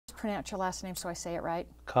pronounce your last name so I say it right?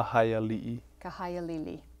 Kahayali'i.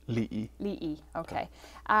 Kahayalili. Li'i. Li'i, okay.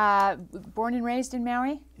 Born and raised in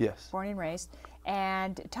Maui? Yes. Born and raised.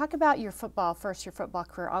 And talk about your football first, your football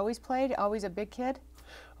career. Always played? Always a big kid?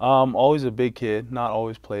 Always a big kid, not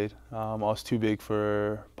always played. I was too big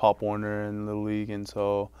for Pop Warner and Little League, and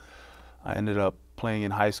so I ended up playing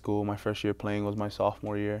in high school. My first year playing was my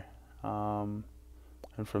sophomore year. And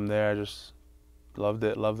from there I just loved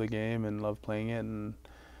it, loved the game, and loved playing it, and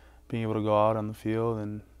being able to go out on the field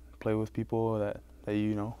and play with people that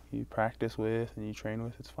you practice with and you train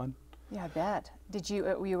with. It's fun. Yeah, I bet.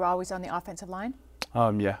 Were you always on the offensive line?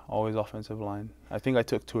 Yeah, always offensive line. I think I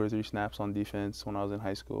took 2 or 3 snaps on defense when I was in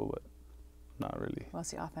high school, but not really.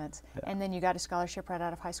 Mostly offense. Yeah. And then you got a scholarship right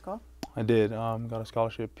out of high school? I did. Got a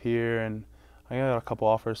scholarship here, and I got a couple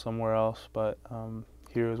offers somewhere else, but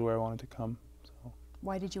here is where I wanted to come. So.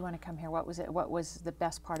 Why did you want to come here? What was the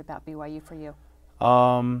best part about BYU for you?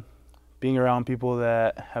 Being around people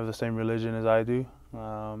that have the same religion as I do,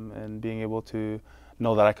 and being able to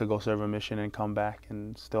know that I could go serve a mission and come back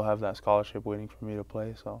and still have that scholarship waiting for me to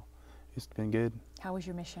play. So it's been good. How was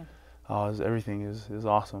your mission? Everything is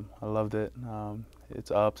awesome. I loved it.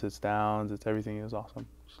 It's ups, it's downs, it's everything is awesome.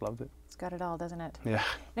 Just loved it. It's got it all, doesn't it? Yeah.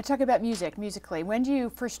 Now talk about musically. When do you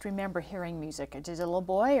first remember hearing music? Is it a little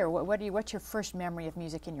boy, or what's your first memory of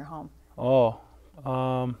music in your home?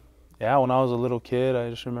 Yeah, when I was a little kid, I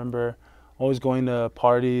just remember always going to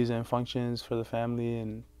parties and functions for the family,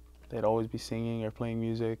 and they'd always be singing or playing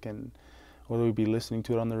music, and whether we'd be listening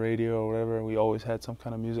to it on the radio or whatever, we always had some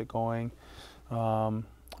kind of music going. What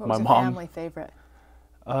was your family favorite?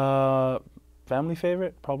 Family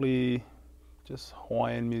favorite? Probably just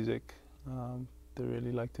Hawaiian music. They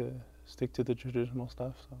really like to stick to the traditional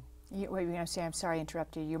stuff. So. Wait, you're going to say, I'm sorry I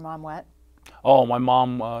interrupted you. Your mom what? Oh, my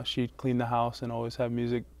mom, she'd clean the house and always have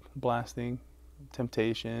music blasting,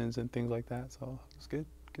 Temptations and things like that. So it's good.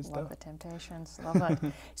 Good stuff. Love the Temptations. Love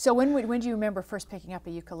it. So when do you remember first picking up a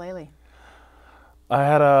ukulele? I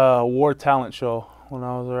had a award talent show when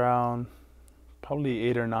I was around probably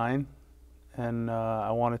 8 or 9, and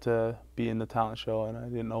I wanted to be in the talent show, and I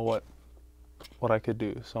didn't know what I could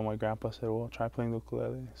do. So my grandpa said, well, try playing the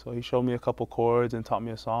ukulele. So he showed me a couple chords and taught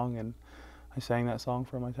me a song, and I sang that song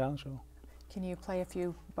for my talent show. Can you play a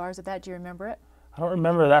few bars of that? Do you remember it? I don't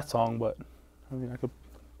remember that song, but I mean, I could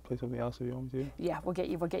play something else if you want me to. Yeah, we'll get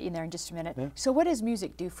you in there in just a minute. Yeah. So what does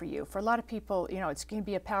music do for you? For a lot of people, it's going to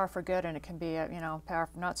be a power for good, and it can be a, power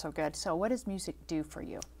for not so good. So what does music do for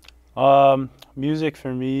you? Music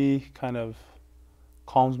for me kind of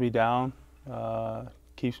calms me down,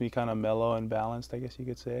 keeps me kind of mellow and balanced, I guess you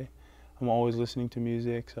could say. I'm always listening to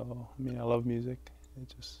music, so I mean, I love music.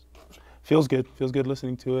 It just feels good. Feels good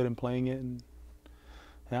listening to it and playing it, and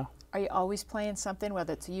yeah. Are you always playing something,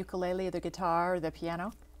 whether it's a ukulele or the guitar or the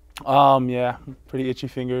piano? Yeah, pretty itchy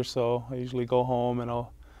fingers, so I usually go home and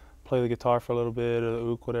I'll play the guitar for a little bit, or the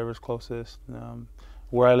uke, whatever's closest.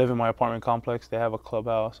 Where I live in my apartment complex, they have a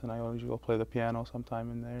clubhouse, and I usually go play the piano sometime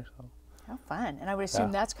in there. So. How fun. And I would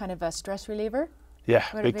assume that's kind of a stress reliever? Yeah,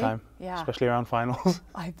 big time, yeah. Especially around finals.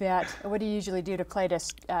 I bet. What do you usually do to play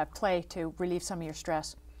to relieve some of your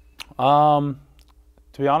stress? To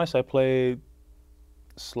be honest, I play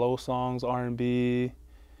slow songs, R&B,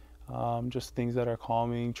 just things that are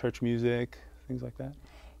calming, church music, things like that.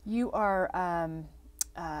 You are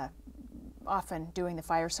often doing the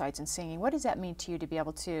firesides and singing. What does that mean to you to be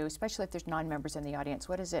able to, especially if there's non-members in the audience,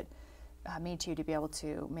 what does it mean to you to be able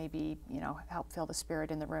to maybe, help fill the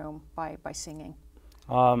spirit in the room by singing?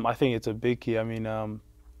 I think it's a big key. I mean,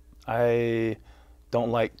 I don't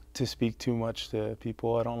like to speak too much to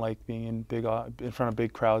people. I don't like being in front of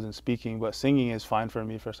big crowds and speaking, but singing is fine for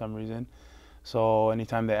me for some reason. So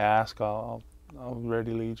anytime they ask, I'll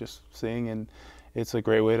readily just sing, and it's a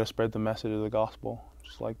great way to spread the message of the gospel,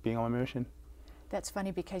 just like being on my mission. That's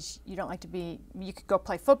funny, because you don't like to be, you could go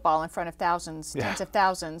play football in front of thousands, tens of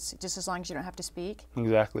thousands, just as long as you don't have to speak.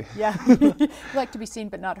 Exactly. Yeah, you like to be seen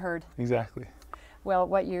but not heard. Exactly. Well,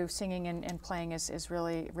 what you're singing and playing is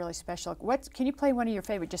really, really special. Can you play one of your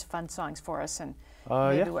favorite just fun songs for us, and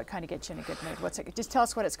maybe yeah. what kind of gets you in a good mood? Just tell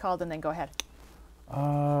us what it's called and then go ahead.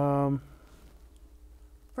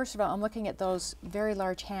 First of all, I'm looking at those very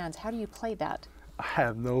large hands. How do you play that? I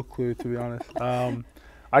have no clue, to be honest.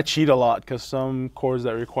 I cheat a lot, because some chords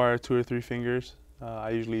that require 2 or 3 fingers,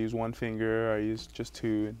 I usually use 1 finger, I use just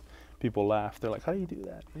 2, and people laugh. They're like, how do you do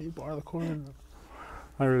that? Can you borrow the chord?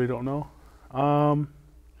 I really don't know.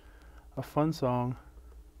 A fun song.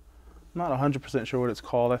 I'm not 100% sure what it's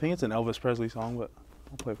called. I think it's an Elvis Presley song, but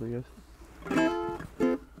I'll play it for you guys.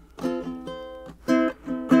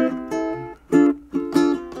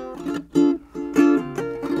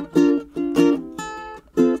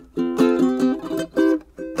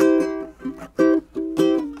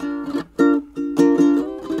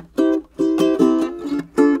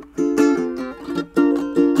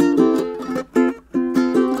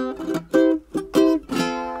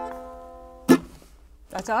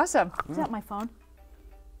 That's awesome. Is that my phone?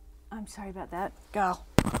 I'm sorry about that. Go.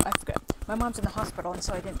 I forgot. My mom's in the hospital, and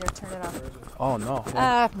so I didn't dare turn it off. Oh no.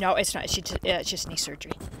 No, it's not. It's just knee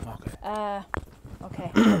surgery. Okay.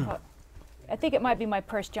 Okay. I think it might be my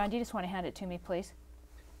purse. John, do you just want to hand it to me, please?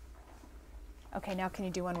 Okay, now can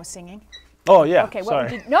you do one with singing? Oh yeah. Okay. Sorry.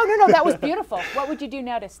 Would you, no, that was beautiful. What would you do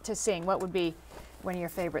now to sing? What would be one of your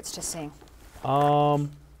favorites to sing?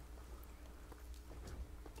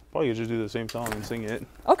 Probably could just do the same song and sing it.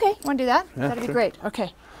 Okay, want to do that? Yeah, That'd be sure. great.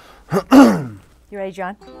 Okay. You ready,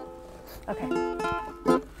 John? Okay.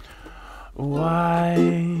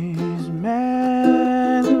 Wise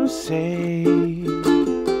men say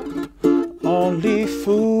only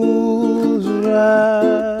fools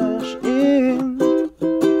rush in,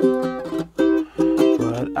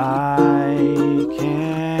 but I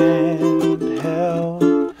can't help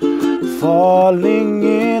falling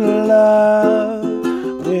in love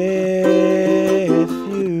with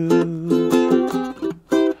you.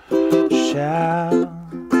 Shall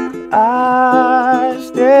I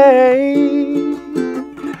stay?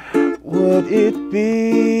 Would it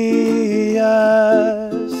be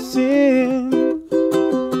a sin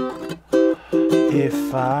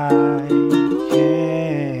if I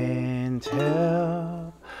can't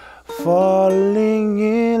help falling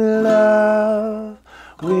in love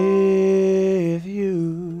with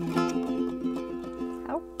you?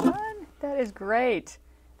 How fun! That is great.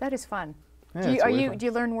 That is fun. Yeah, Do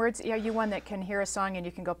you learn words? Are you one that can hear a song and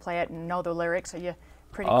you can go play it and know the lyrics? Are you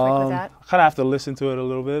pretty quick with that? I kind of have to listen to it a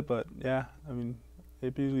little bit, but yeah, I mean,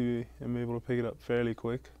 usually I'm able to pick it up fairly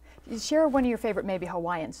quick. Share one of your favorite maybe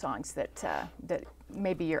Hawaiian songs that that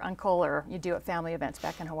maybe your uncle or you do at family events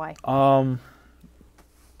back in Hawaii.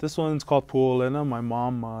 This one's called Puolena. My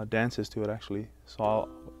mom dances to it actually. So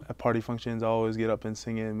at party functions, I always get up and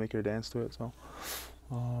sing it and make her dance to it. So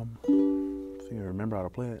I think I remember how to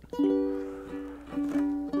play it.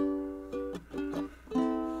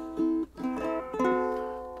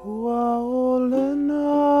 Puolena,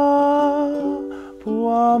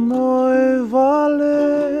 pua moe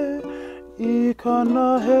vale, I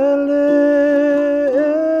kana hele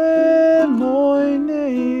e moe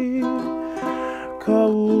nei, ka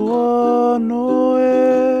ua noe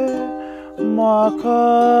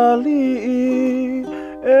makali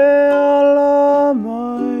e ala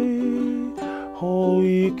mai,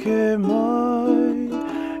 hoi ke mai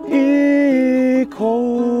I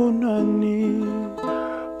konani.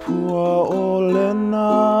 Pua olena,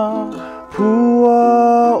 pua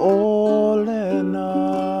olena.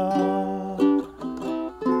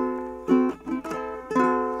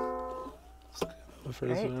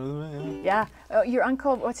 Great. Yeah. Your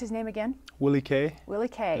uncle, what's his name again? Willie K. Willie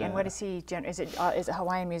K. Yeah. And what is he? Is it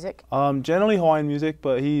Hawaiian music? Generally Hawaiian music,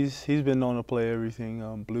 but he's been known to play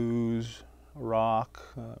everything: blues, rock,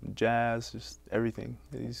 jazz, just everything.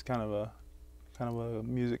 He's kind of a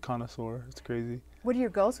music connoisseur. It's crazy. What are your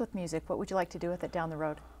goals with music? What would you like to do with it down the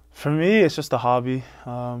road? For me, it's just a hobby,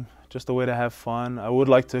 just a way to have fun. I would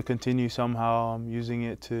like to continue somehow using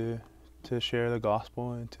it to share the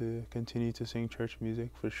gospel and to continue to sing church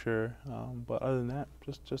music for sure. But other than that,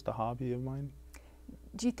 just a hobby of mine.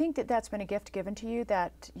 Do you think that that's been a gift given to you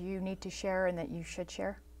that you need to share and that you should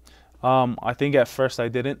share? I think at first I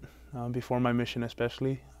didn't, before my mission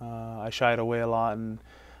especially. I shied away a lot, and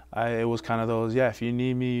it was kind of those, yeah, if you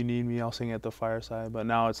need me, I'll sing at the fireside. But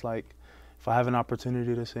now it's like, if I have an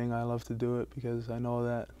opportunity to sing, I love to do it because I know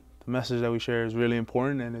that the message that we share is really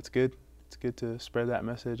important, and it's good. It's good to spread that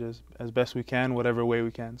message as best we can, whatever way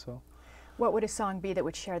we can. So, what would a song be that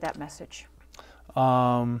would share that message?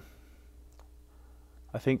 I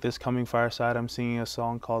think this coming fireside, I'm singing a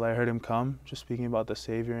song called "I Heard Him Come," just speaking about the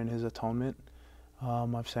Savior and His atonement.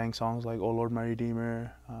 I've sang songs like "Oh Lord, My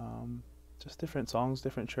Redeemer." Just different songs,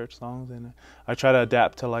 different church songs, and I try to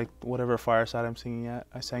adapt to like whatever fireside I'm singing at.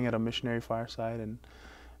 I sang at a missionary fireside, and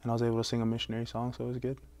I was able to sing a missionary song, so it was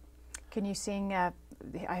good. Can you sing "I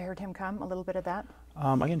Heard Him Come," a little bit of that?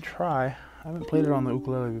 I can try. I haven't played it on the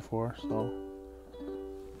ukulele before, so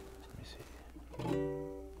let me see.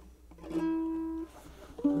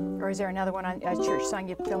 Or is there another one on a church song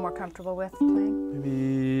you feel more comfortable with playing?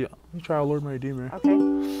 Maybe let me try "Oh Lord, My Redeemer." Okay.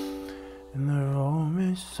 And the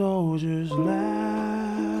Roman soldiers laughed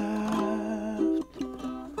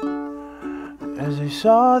as they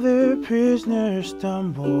saw their prisoner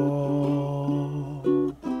stumble.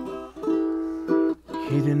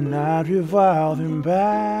 He did not revile them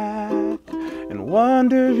back, and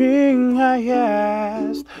wondering I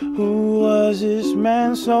asked, who was this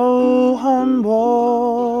man so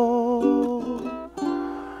humble?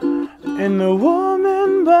 And the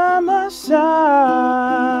woman by my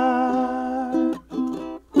side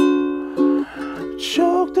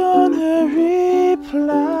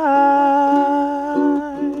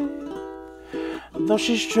though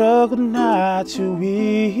she struggled not to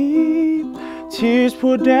weep. Tears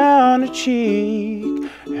poured down her cheek,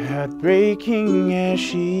 heartbreaking as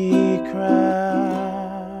she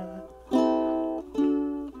cried.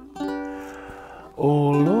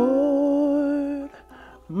 Oh Lord,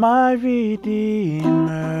 my Redeemer,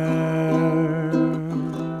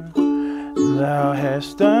 Thou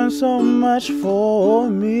hast done so much for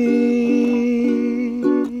me.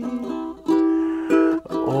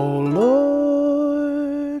 Oh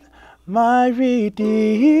Lord, my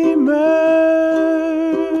Redeemer,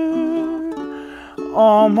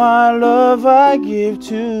 all my love I give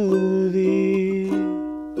to Thee.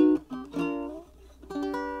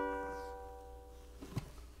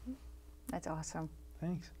 That's awesome.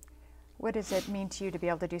 Thanks. What does it mean to you to be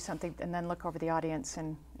able to do something and then look over the audience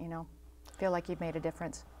and, you know, feel like you've made a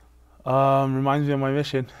difference? Reminds me of my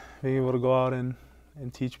mission, being able to go out and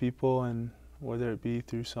teach people, and whether it be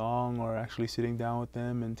through song or actually sitting down with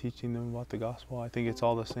them and teaching them about the gospel. I think it's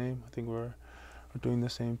all the same. I think we're doing the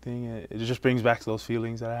same thing. It just brings back those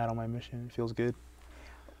feelings that I had on my mission. It feels good.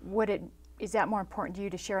 Is that more important to you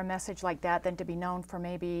to share a message like that than to be known for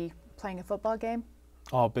maybe playing a football game?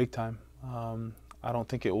 Oh, big time. I don't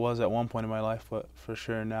think it was at one point in my life, but for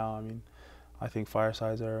sure now. I mean, I think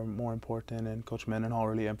firesides are more important, and Coach Mendenhall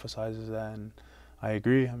really emphasizes that, and I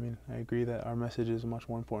agree. I mean, I agree that our message is much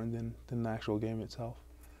more important than the actual game itself.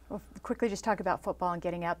 Well, quickly just talk about football and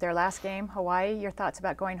getting out there. Last game, Hawaii, your thoughts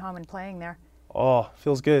about going home and playing there? Oh,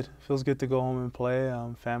 feels good. Feels good to go home and play.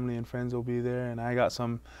 Family and friends will be there, and I got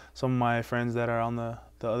some of my friends that are on the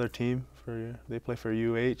other team. They play for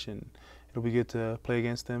UH, and it'll be good to play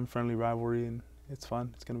against them. Friendly rivalry, and it's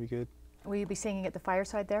fun. It's gonna be good. Will you be singing at the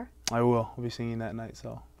fireside there? I will. I'll be singing that night,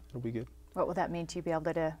 so it'll be good. What will that mean to you, be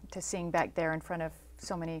able to sing back there in front of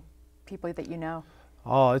so many people that you know?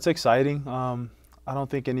 Oh, it's exciting. I don't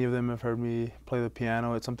think any of them have heard me play the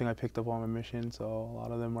piano. It's something I picked up on my mission, so a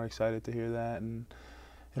lot of them are excited to hear that, and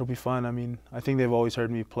it'll be fun. I mean, I think they've always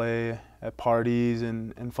heard me play at parties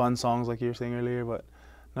and fun songs like you were saying earlier, but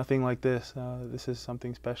nothing like this. This is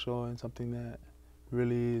something special and something that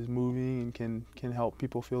really is moving and can help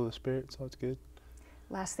people feel the spirit, so it's good.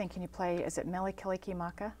 Last thing, can you play, is it Mele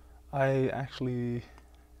Kalikimaka? I actually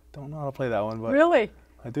don't know how to play that one, but really?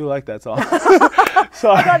 I do like that song.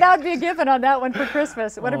 So I thought that would be a given on that one for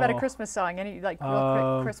Christmas. What about a Christmas song? Any like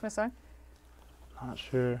real quick Christmas song? Not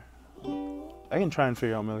sure. I can try and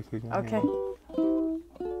figure out Mele Kalikimaka. Okay.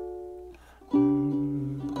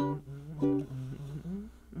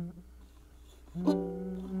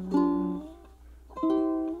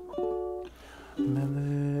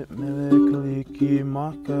 Mele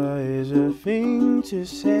Kalikimaka is a thing to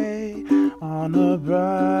say on a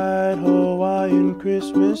bright Hawaiian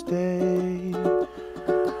Christmas day.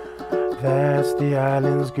 That's the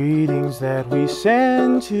island's greetings that we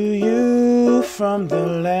send to you from the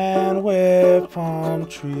land where palm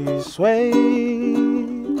trees sway.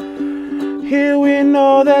 Here we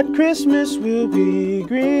know that Christmas will be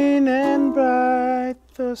green and bright,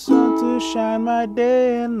 the sun to shine by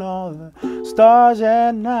day and all the stars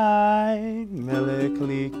at night. Mele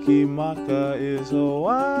Kalikimaka is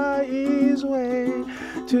Hawaii's way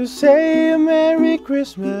to say a Merry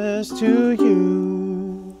Christmas to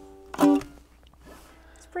you.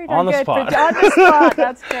 It's pretty darn good. On the spot.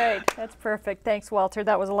 That's great. That's perfect. Thanks, Walter.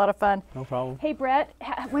 That was a lot of fun. No problem. Hey, Brett,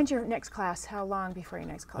 when's your next class? How long before your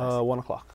next class? 1 o'clock.